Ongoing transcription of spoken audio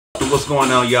What's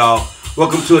going on, y'all?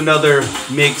 Welcome to another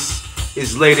mix.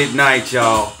 It's late at night,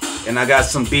 y'all, and I got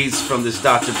some beats from this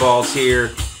Dr. Balls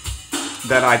here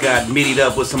that I got meatied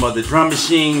up with some other drum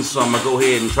machines, so I'm gonna go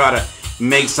ahead and try to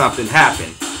make something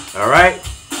happen. All right.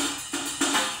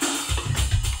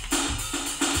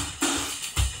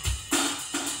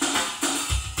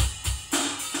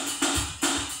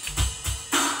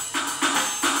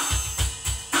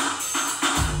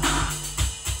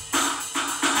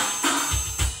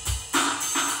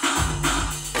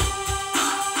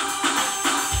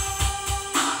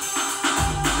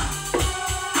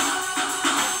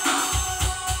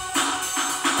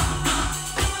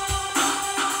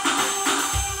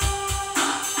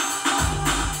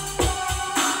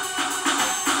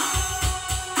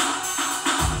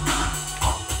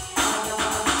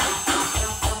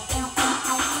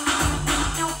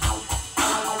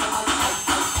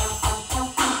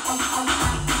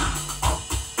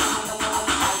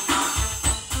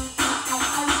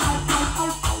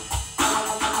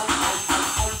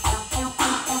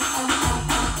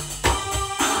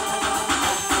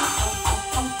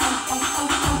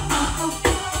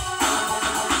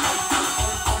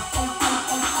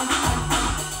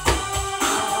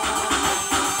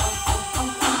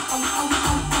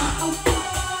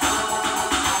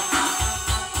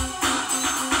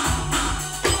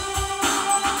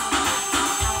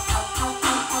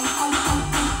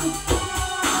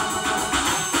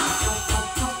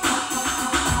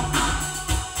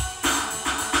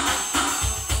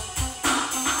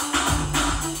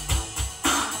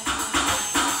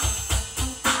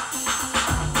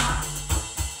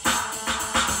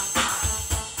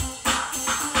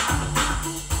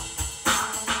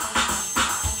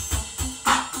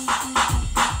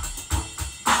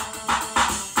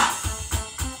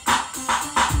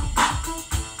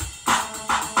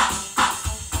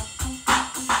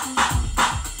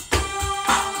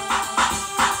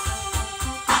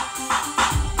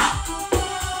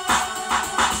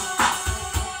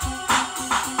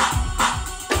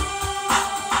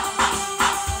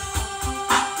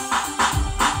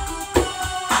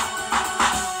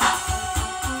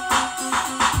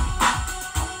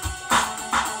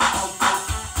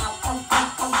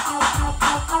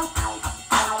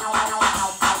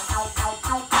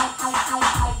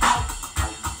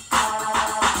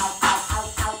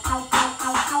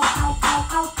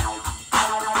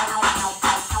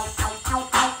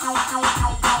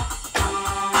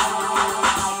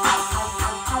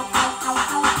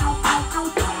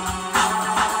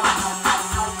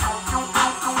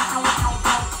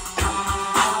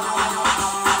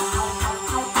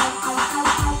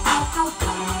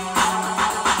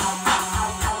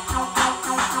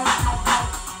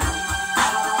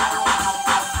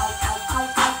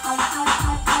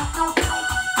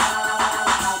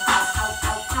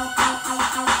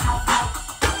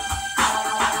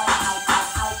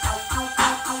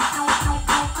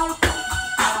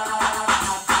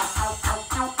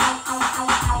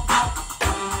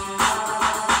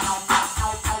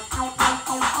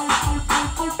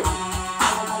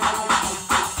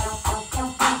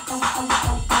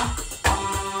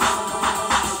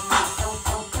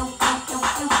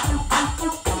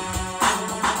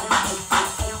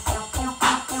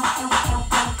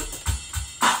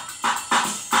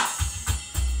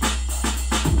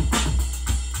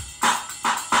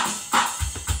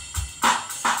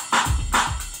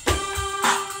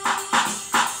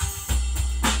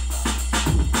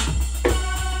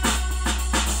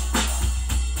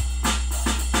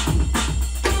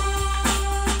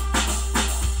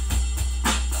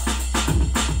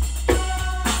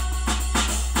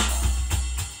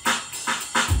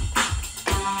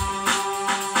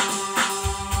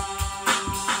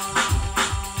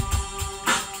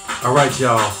 All right,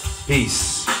 y'all.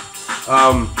 Peace.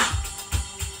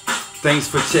 Thanks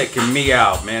for checking me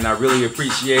out, man. I really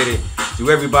appreciate it.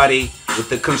 To everybody with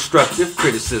the constructive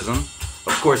criticism,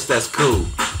 of course, that's cool.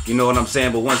 You know what I'm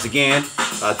saying? But once again,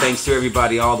 thanks to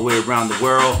everybody all the way around the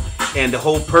world. And the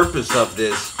whole purpose of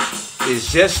this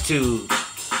is just to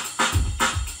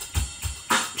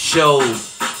show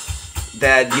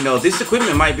that, you know, this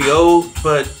equipment might be old,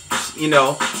 but, you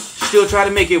know, still try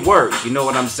to make it work. You know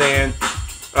what I'm saying?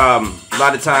 A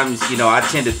lot of times, you know, I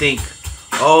tend to think,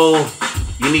 oh,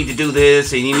 you need to do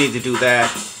this and you need to do that,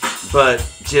 but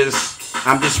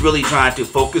I'm just really trying to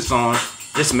focus on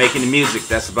just making the music.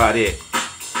 That's about it.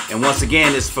 And once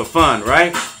again, it's for fun,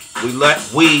 right? We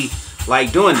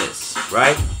like doing this,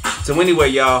 right? So anyway,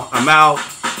 y'all, I'm out.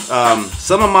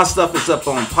 Some of my stuff is up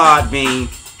on Podbean,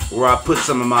 where I put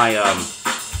some of my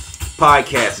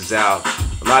podcasts out.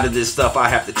 A lot of this stuff I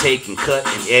have to take and cut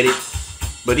and edit.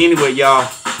 But anyway, y'all,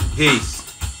 Peace.